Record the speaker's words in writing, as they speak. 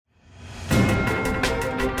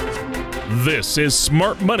This is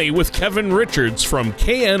Smart Money with Kevin Richards from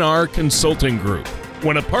KNR Consulting Group.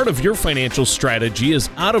 When a part of your financial strategy is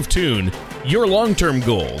out of tune, your long-term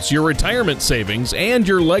goals, your retirement savings, and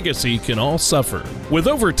your legacy can all suffer. With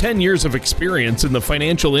over 10 years of experience in the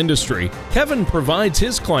financial industry, Kevin provides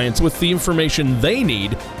his clients with the information they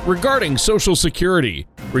need regarding Social Security,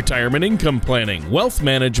 retirement income planning, wealth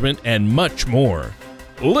management, and much more.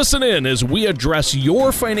 Listen in as we address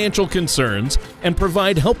your financial concerns and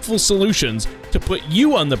provide helpful solutions to put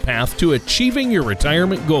you on the path to achieving your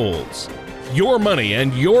retirement goals. Your money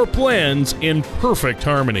and your plans in perfect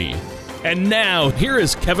harmony. And now, here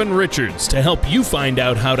is Kevin Richards to help you find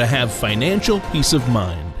out how to have financial peace of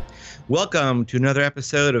mind. Welcome to another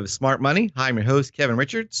episode of Smart Money. Hi, I'm your host, Kevin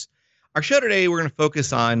Richards. Our show today, we're going to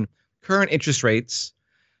focus on current interest rates,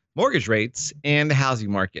 mortgage rates, and the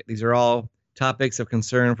housing market. These are all topics of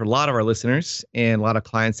concern for a lot of our listeners and a lot of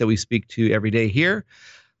clients that we speak to every day here.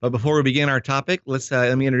 But before we begin our topic, let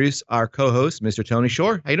me introduce our co-host, Mr. Tony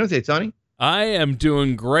Shore. How you doing today, Tony? I am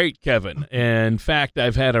doing great, Kevin. In fact,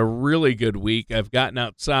 I've had a really good week. I've gotten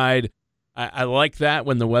outside. I like that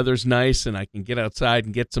when the weather's nice and I can get outside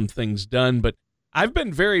and get some things done. But I've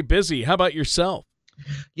been very busy. How about yourself?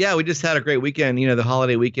 Yeah, we just had a great weekend. You know, the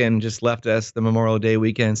holiday weekend just left us, the Memorial Day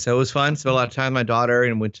weekend. So it was fun. Spent a lot of time with my daughter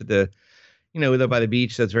and went to we live by the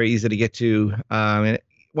beach, so it's very easy to get to. And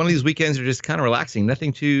one of these weekends are just kind of relaxing.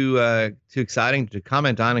 Nothing too exciting to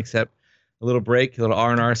comment on except a little break, a little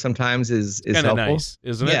R&R sometimes is kind of helpful. Nice,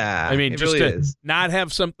 isn't it? Yeah, I mean, just really to is. Not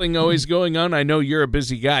have something always going on. I know you're a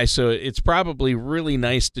busy guy, so it's probably really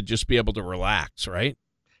nice to just be able to relax, right?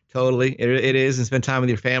 Totally, it is, and spend time with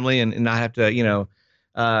your family and not have to,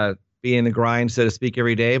 be in the grind, so to speak,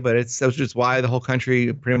 every day. But that's just why the whole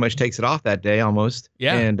country pretty much takes it off that day almost.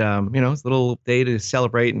 Yeah. And, it's a little day to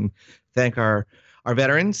celebrate and thank our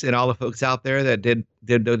veterans and all the folks out there that did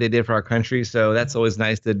what they did for our country. So that's always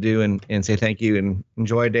nice to do and say thank you and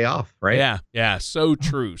enjoy a day off, right? Yeah. So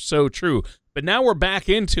true. So true. But now we're back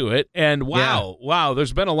into it. And wow,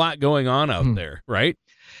 there's been a lot going on out there, right?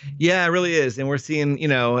 Yeah, it really is. And we're seeing,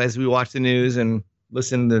 as we watch the news and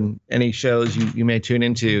listen to any shows you may tune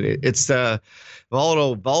into, it's a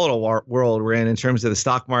volatile world we're in terms of the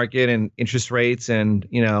stock market and interest rates and,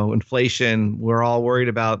 inflation. We're all worried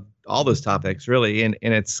about all those topics, really. And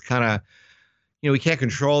it's kind of, we can't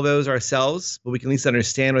control those ourselves, but we can at least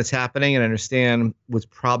understand what's happening and understand what's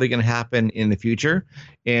probably going to happen in the future.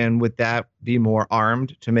 And with that, be more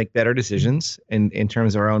armed to make better decisions in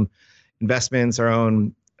terms of our own investments, our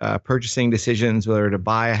own purchasing decisions, whether to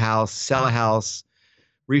buy a house, sell a house,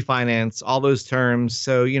 refinance, all those terms.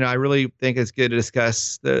 So, I really think it's good to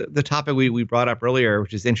discuss the topic we brought up earlier,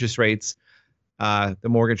 which is interest rates, the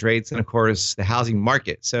mortgage rates, and of course the housing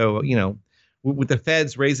market. So, with the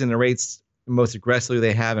Feds raising the rates the most aggressively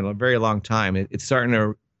they have in a very long time, it's starting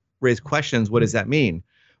to raise questions. What does that mean?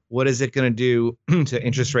 What is it going to do to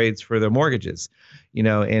interest rates for the mortgages?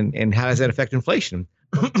 And how does that affect inflation?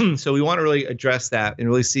 So we want to really address that and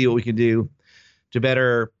really see what we can do to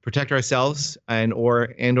better protect ourselves and or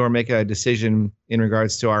make a decision in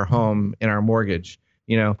regards to our home and our mortgage,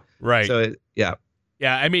 Right. So, yeah.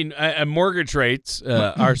 Yeah, I mean, mortgage rates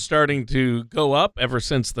are starting to go up ever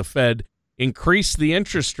since the Fed increased the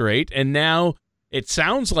interest rate, and now it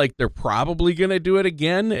sounds like they're probably going to do it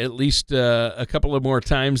again, at least a couple of more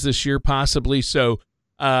times this year, possibly. So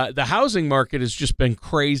the housing market has just been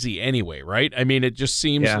crazy anyway, right? I mean, it just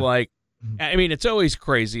seems like, it's always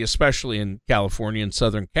crazy, especially in California and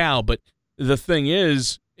Southern Cal, but the thing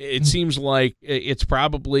is, it seems like it's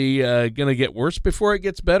probably going to get worse before it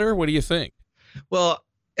gets better. What do you think? Well,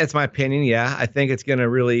 that's my opinion. Yeah, I think it's going to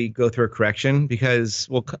really go through a correction because,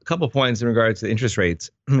 a couple of points in regards to interest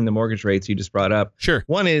rates and the mortgage rates you just brought up. Sure.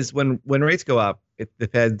 One is when rates go up, if the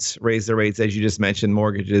Feds raise their rates, as you just mentioned,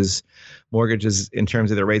 mortgages in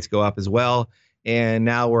terms of their rates go up as well. And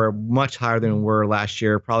now we're much higher than we were last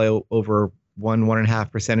year, probably over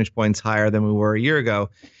 1.5 percentage points higher than we were a year ago,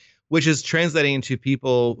 which is translating into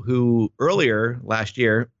people who earlier last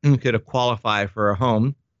year could have qualified for a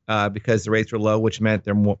home because the rates were low, which meant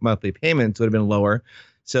their monthly payments would have been lower.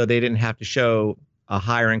 So they didn't have to show a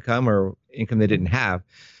higher income or income they didn't have.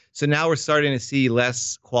 So now we're starting to see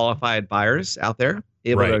less qualified buyers out there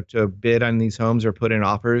able to bid on these homes or put in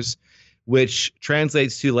offers, which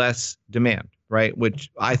translates to less demand, right?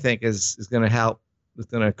 Which I think is going to help. It's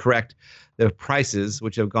going to correct the prices,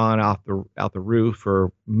 which have gone out the roof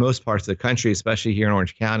for most parts of the country, especially here in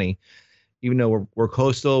Orange County. Even though we're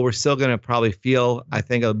coastal, we're still going to probably feel, I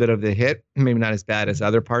think, a bit of the hit, maybe not as bad as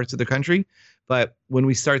other parts of the country. But when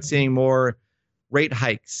we start seeing more rate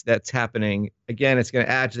hikes that's happening, again, it's going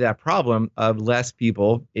to add to that problem of less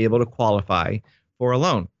people able to qualify for a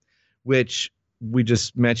loan, which we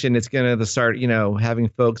just mentioned. It's going to start, having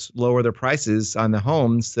folks lower their prices on the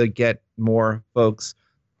homes to get more folks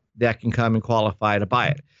that can come and qualify to buy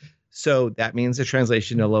it. So that means a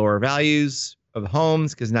translation to lower values of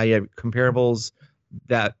homes, because now you have comparables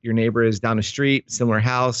that your neighbor is down the street, similar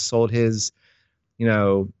house, sold his,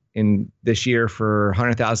 in this year for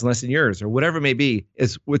 100,000 less than yours, or whatever it may be,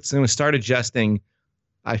 is what's going to start adjusting,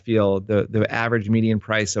 I feel, the average median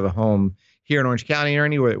price of a home here in Orange County or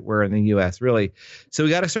anywhere in the U.S., really. So we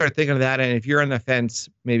got to start thinking of that. And if you're on the fence,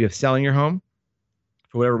 maybe of selling your home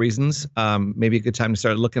for whatever reasons, maybe a good time to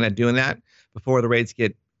start looking at doing that before the rates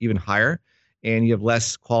get even higher and you have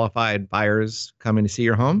less qualified buyers coming to see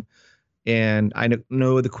your home. And I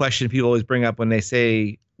know the question people always bring up when they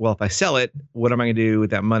say, well, if I sell it, what am I going to do with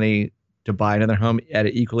that money to buy another home at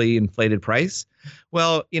an equally inflated price?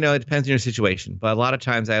 Well, it depends on your situation. But a lot of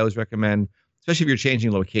times I always recommend, especially if you're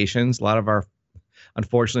changing locations,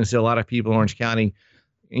 unfortunately, still a lot of people in Orange County,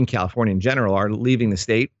 in California in general, are leaving the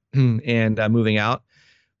state and moving out.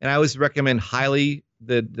 And I always recommend highly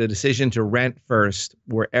the decision to rent first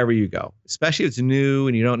wherever you go, especially if it's new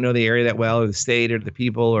and you don't know the area that well, or the state or the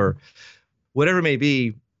people or whatever it may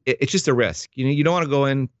be. It's just a risk. You don't want to go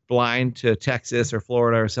in blind to Texas or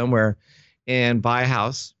Florida or somewhere and buy a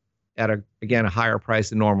house at a higher price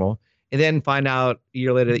than normal, and then find out a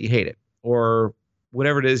year later that you hate it or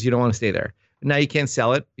whatever it is, you don't want to stay there. And now you can't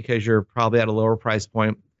sell it because you're probably at a lower price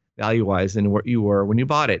point value-wise than what you were when you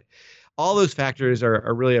bought it. All those factors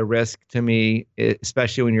are really a risk to me,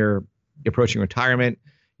 especially when you're approaching retirement.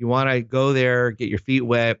 You want to go there, get your feet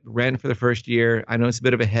wet, rent for the first year. I know it's a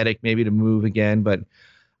bit of a headache maybe to move again, but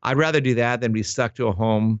I'd rather do that than be stuck to a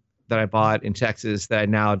home that I bought in Texas that I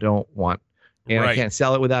now don't want. And I can't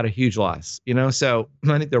sell it without a huge loss, So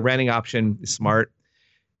I think the renting option is smart.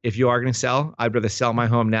 If you are going to sell, I'd rather sell my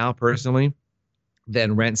home now personally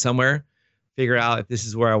than rent somewhere, figure out if this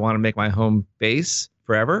is where I want to make my home base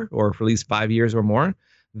forever or for at least 5 years or more,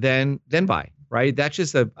 then buy, right? That's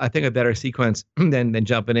just I think a better sequence than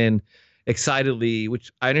jumping in excitedly,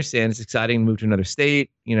 which I understand is exciting to move to another state,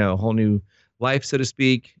 a whole new life, so to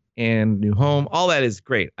speak, and new home. All that is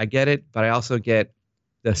great. I get it, but I also get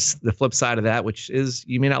the flip side of that, which is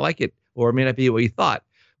you may not like it or it may not be what you thought,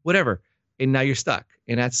 whatever. And now you're stuck.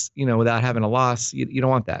 And that's, without having a loss, you don't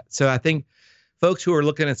want that. So I think folks who are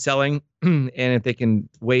looking at selling and if they can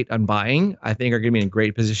wait on buying, I think are going to be in a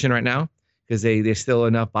great position right now because there's still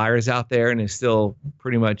enough buyers out there and there's still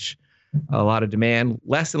pretty much a lot of demand,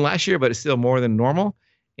 less than last year, but it's still more than normal.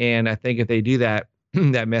 And I think if they do that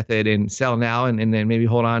method and sell now and then maybe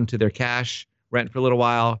hold on to their cash, rent for a little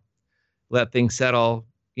while, let things settle,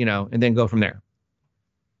 and then go from there.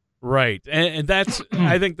 Right. And that's,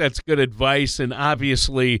 I think that's good advice. And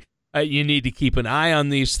obviously you need to keep an eye on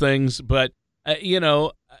these things, but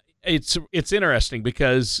it's interesting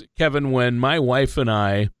because Kevin, when my wife and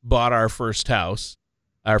I bought our first house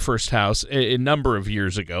a number of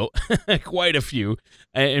years ago, quite a few.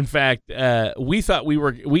 In fact, we thought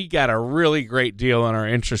we got a really great deal on our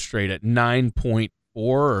interest rate at 9.4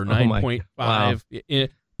 or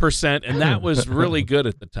 9.5%, and that was really good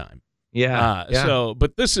at the time. Yeah. So,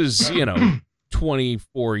 but this is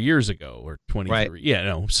 24 years ago or 23. Right.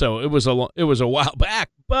 Yeah. So it was a while back,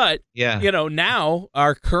 but now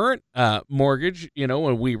our current mortgage,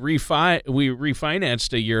 when we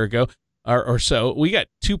refinanced a year ago. Or so we got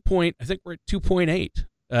I think we're at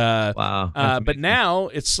 2.8. Wow. But now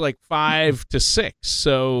it's like 5 to 6.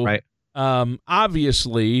 So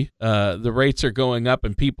obviously the rates are going up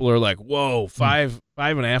and people are like, whoa,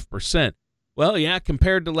 5.5%. Well, yeah,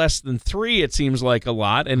 compared to less than 3, it seems like a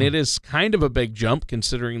lot. And it is kind of a big jump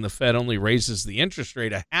considering the Fed only raises the interest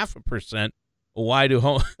rate 0.5%. Why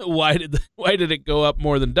did it go up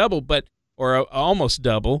more than double, or almost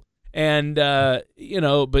double? And,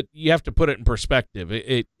 but you have to put it in perspective.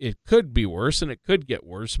 It could be worse and it could get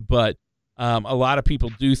worse, but a lot of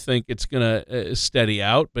people do think it's going to steady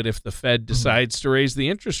out. But if the Fed decides to raise the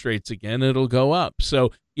interest rates again, it'll go up.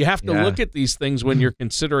 So you have to look at these things when you're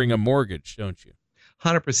considering a mortgage, don't you?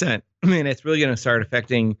 100%. I mean, it's really going to start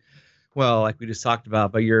affecting, well, like we just talked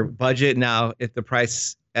about, but your budget now, if the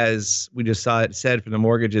price, as we just saw it said, for the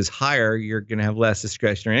mortgage is higher, you're going to have less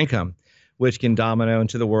discretionary income, which can domino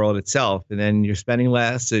into the world itself. And then you're spending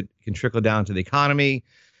less. It can trickle down to the economy,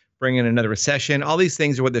 bring in another recession. All these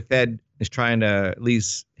things are what the Fed is trying to at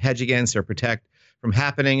least hedge against or protect from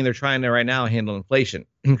happening. And they're trying to right now handle inflation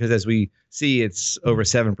because as we see, it's over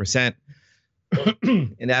 7%.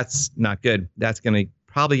 And that's not good. That's going to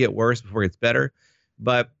probably get worse before it gets better.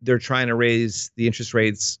 but they're trying to raise the interest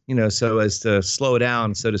rates, so as to slow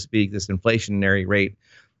down, so to speak, this inflationary rate,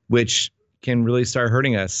 which can really start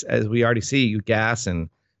hurting us, as we already see gas and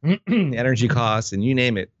energy costs and you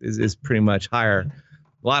name it is pretty much higher,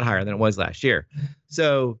 a lot higher than it was last year.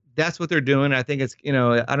 So that's what they're doing. I think it's, I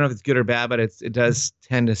don't know if it's good or bad, but it does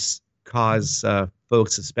tend to cause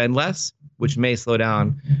folks to spend less, which may slow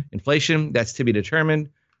down inflation. That's to be determined.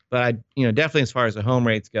 But I, definitely as far as the home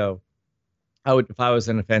rates go, if I was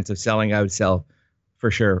on the fence of selling, I would sell for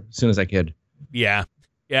sure as soon as I could. Yeah.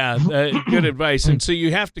 Yeah. Good advice. And so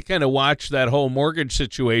you have to kind of watch that whole mortgage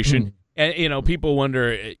situation. And, people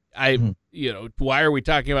wonder, why are we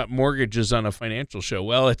talking about mortgages on a financial show?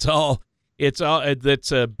 Well, that's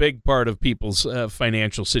a big part of people's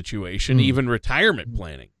financial situation, even retirement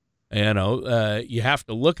planning. You have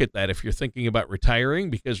to look at that if you're thinking about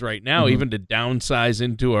retiring, because right now, even to downsize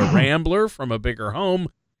into a Rambler from a bigger home,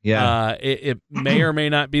 it may or may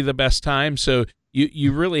not be the best time. So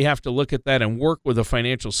you really have to look at that and work with a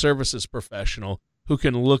financial services professional who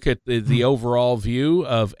can look at the overall view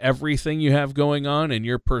of everything you have going on in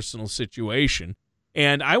your personal situation.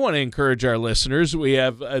 And I want to encourage our listeners. We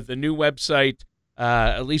have the new website,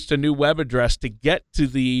 at least a new web address to get to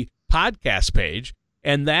the podcast page,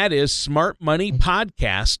 and that is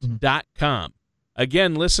smartmoneypodcast.com.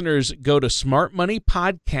 Again, listeners, go to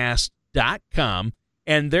smartmoneypodcast.com,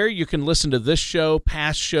 and there you can listen to this show,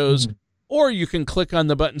 past shows, or you can click on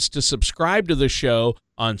the buttons to subscribe to the show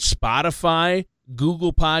on Spotify,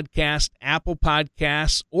 Google Podcast, Apple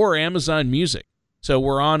Podcasts, or Amazon Music. So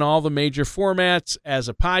we're on all the major formats as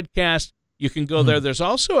a podcast. You can go there. There's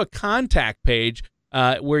also a contact page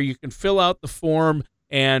where you can fill out the form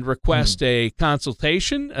and request a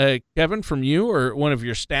consultation, Kevin, from you or one of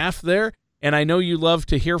your staff there. And I know you love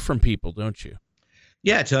to hear from people, don't you?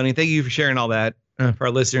 Yeah, Tony, thank you for sharing all that for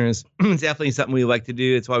our listeners. It's definitely something we like to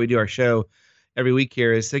do. It's why we do our show every week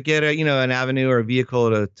here, is to get an avenue or a vehicle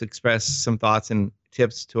to express some thoughts and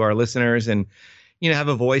tips to our listeners and, have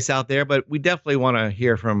a voice out there. But we definitely want to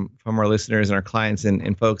hear from our listeners and our clients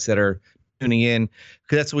and folks that are tuning in,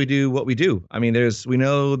 because that's what we do. I mean, we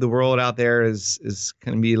know the world out there is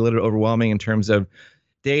going to be a little overwhelming in terms of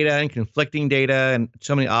data and conflicting data and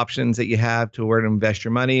so many options that you have to where to invest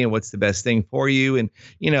your money and what's the best thing for you. And,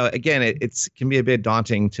 again, it can be a bit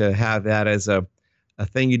daunting to have that as a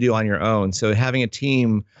thing you do on your own. So having a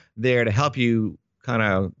team there to help you kind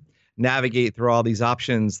of navigate through all these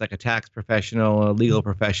options, like a tax professional, a legal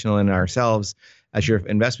professional, and ourselves as your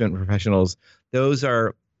investment professionals, those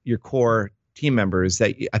are your core team members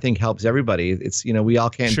that I think helps everybody. It's, we all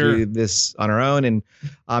can't do this on our own, and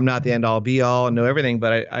I'm not the end all be all and know everything,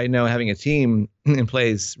 but I know having a team in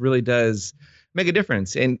place really does make a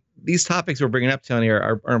difference. And these topics we're bringing up, Tony,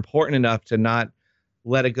 are important enough to not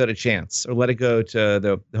let it go to chance or let it go to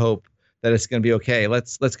the hope that it's going to be okay.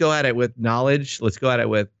 Let's go at it with knowledge. Let's go at it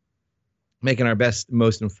with making our best,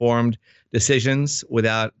 most informed decisions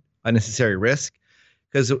without unnecessary risk.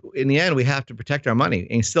 Because in the end, we have to protect our money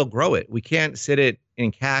and still grow it. We can't sit it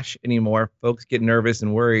in cash anymore. Folks get nervous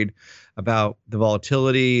and worried about the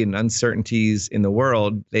volatility and uncertainties in the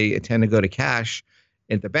world. They tend to go to cash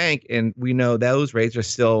at the bank, and we know those rates are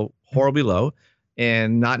still horribly low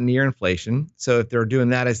and not near inflation. So if they're doing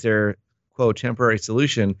that as their, quote, temporary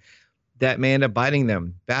solution, that may end up biting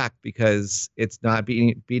them back because it's not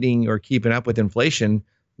beating or keeping up with inflation,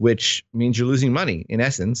 which means you're losing money in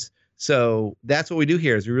essence. So that's what we do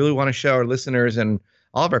here, is we really want to show our listeners and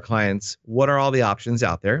all of our clients what are all the options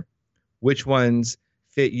out there, which ones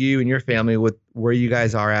fit you and your family with where you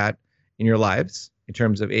guys are at in your lives in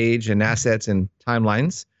terms of age and assets and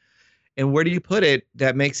timelines, and where do you put it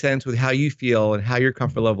that makes sense with how you feel and how your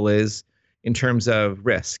comfort level is in terms of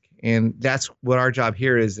risk. And that's what our job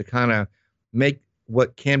here is, to kind of make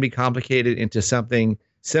what can be complicated into something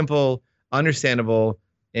simple, understandable,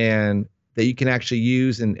 and that you can actually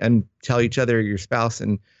use and tell each other, your spouse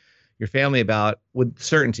and your family about with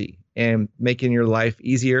certainty, and making your life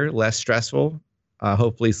easier, less stressful,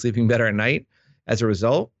 hopefully sleeping better at night as a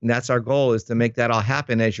result. And that's our goal, is to make that all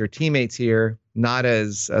happen as your teammates here, not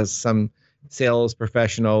as some sales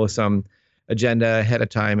professional with some agenda ahead of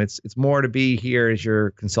time. It's more to be here as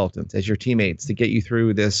your consultants, as your teammates, to get you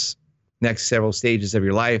through this next several stages of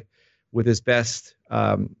your life with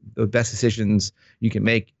the best decisions you can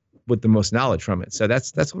make with the most knowledge from it. So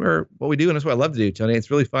that's what we do, and that's what I love to do, Tony.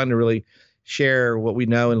 It's really fun to really share what we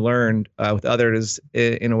know and learned with others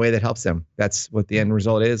in a way that helps them. That's what the end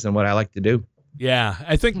result is, and what I like to do. Yeah,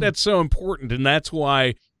 I think that's so important, and that's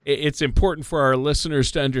why it's important for our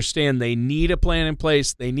listeners to understand they need a plan in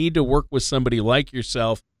place. They need to work with somebody like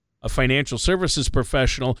yourself a financial services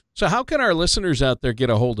professional. So how can our listeners out there get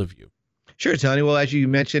a hold of you? Sure, Tony. Well, as you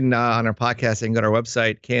mentioned on our podcast, you can go to our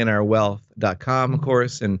website, knrwealth.com, of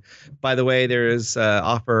course. And by the way, there is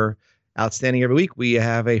offer outstanding every week. We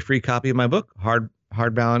have a free copy of my book,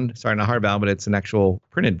 hardbound. Sorry, not hardbound, but it's an actual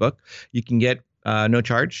printed book. You can get no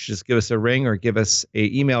charge. Just give us a ring or give us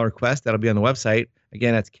an email request. That'll be on the website.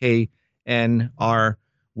 Again, that's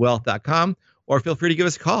knrwealth.com. Or feel free to give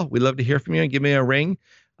us a call. We'd love to hear from you and give me a ring.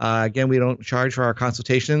 Again, we don't charge for our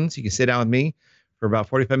consultations. You can sit down with me for about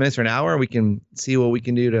 45 minutes or an hour. We can see what we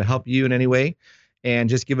can do to help you in any way. And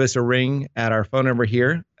just give us a ring at our phone number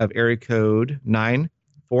here of area code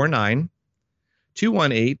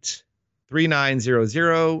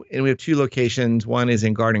 949-218-3900. And we have 2 locations. One is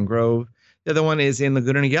in Garden Grove. The other one is in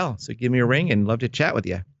Laguna Niguel. So give me a ring and love to chat with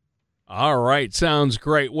you. All right. Sounds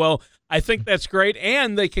great. Well, I think that's great.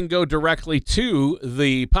 And they can go directly to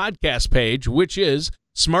the podcast page, which is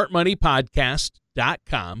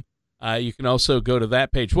smartmoneypodcast.com. You can also go to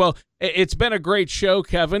that page. Well, it's been a great show,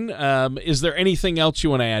 Kevin. Is there anything else you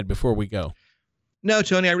want to add before we go? No,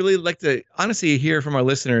 Tony, I really like to honestly hear from our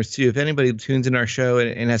listeners, too. If anybody tunes in our show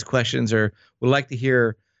and has questions or would like to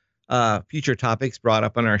hear future topics brought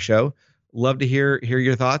up on our show, love to hear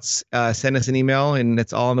your thoughts. Send us an email, and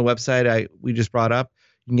it's all on the website we just brought up.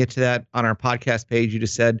 You can get to that on our podcast page. You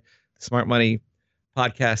just said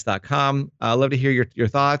smartmoneypodcast.com. I'd love to hear your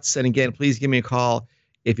thoughts. And again, please give me a call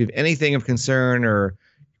if you have anything of concern or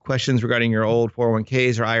questions regarding your old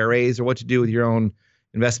 401ks or IRAs or what to do with your own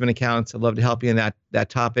investment accounts. I'd love to help you in that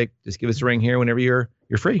topic. Just give us a ring here whenever you're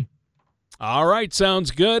free. All right.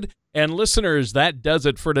 Sounds good. And listeners, that does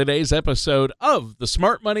it for today's episode of the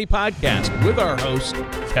Smart Money Podcast with our host,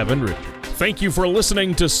 Kevin Richards. Thank you for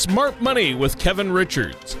listening to Smart Money with Kevin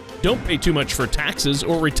Richards. Don't pay too much for taxes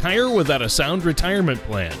or retire without a sound retirement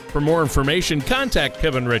plan. For more information, contact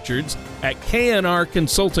Kevin Richards at KNR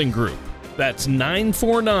Consulting Group. That's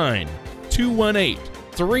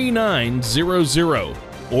 949-218-3900.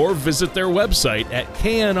 Or visit their website at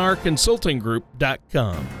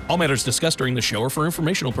knrconsultinggroup.com. All matters discussed during the show are for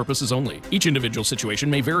informational purposes only. Each individual situation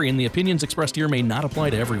may vary, and the opinions expressed here may not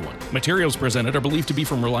apply to everyone. Materials presented are believed to be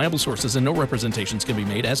from reliable sources, and no representations can be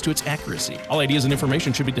made as to its accuracy. All ideas and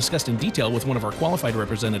information should be discussed in detail with one of our qualified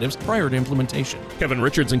representatives prior to implementation. Kevin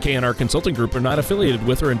Richards and KNR Consulting Group are not affiliated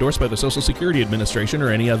with or endorsed by the Social Security Administration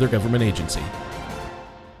or any other government agency.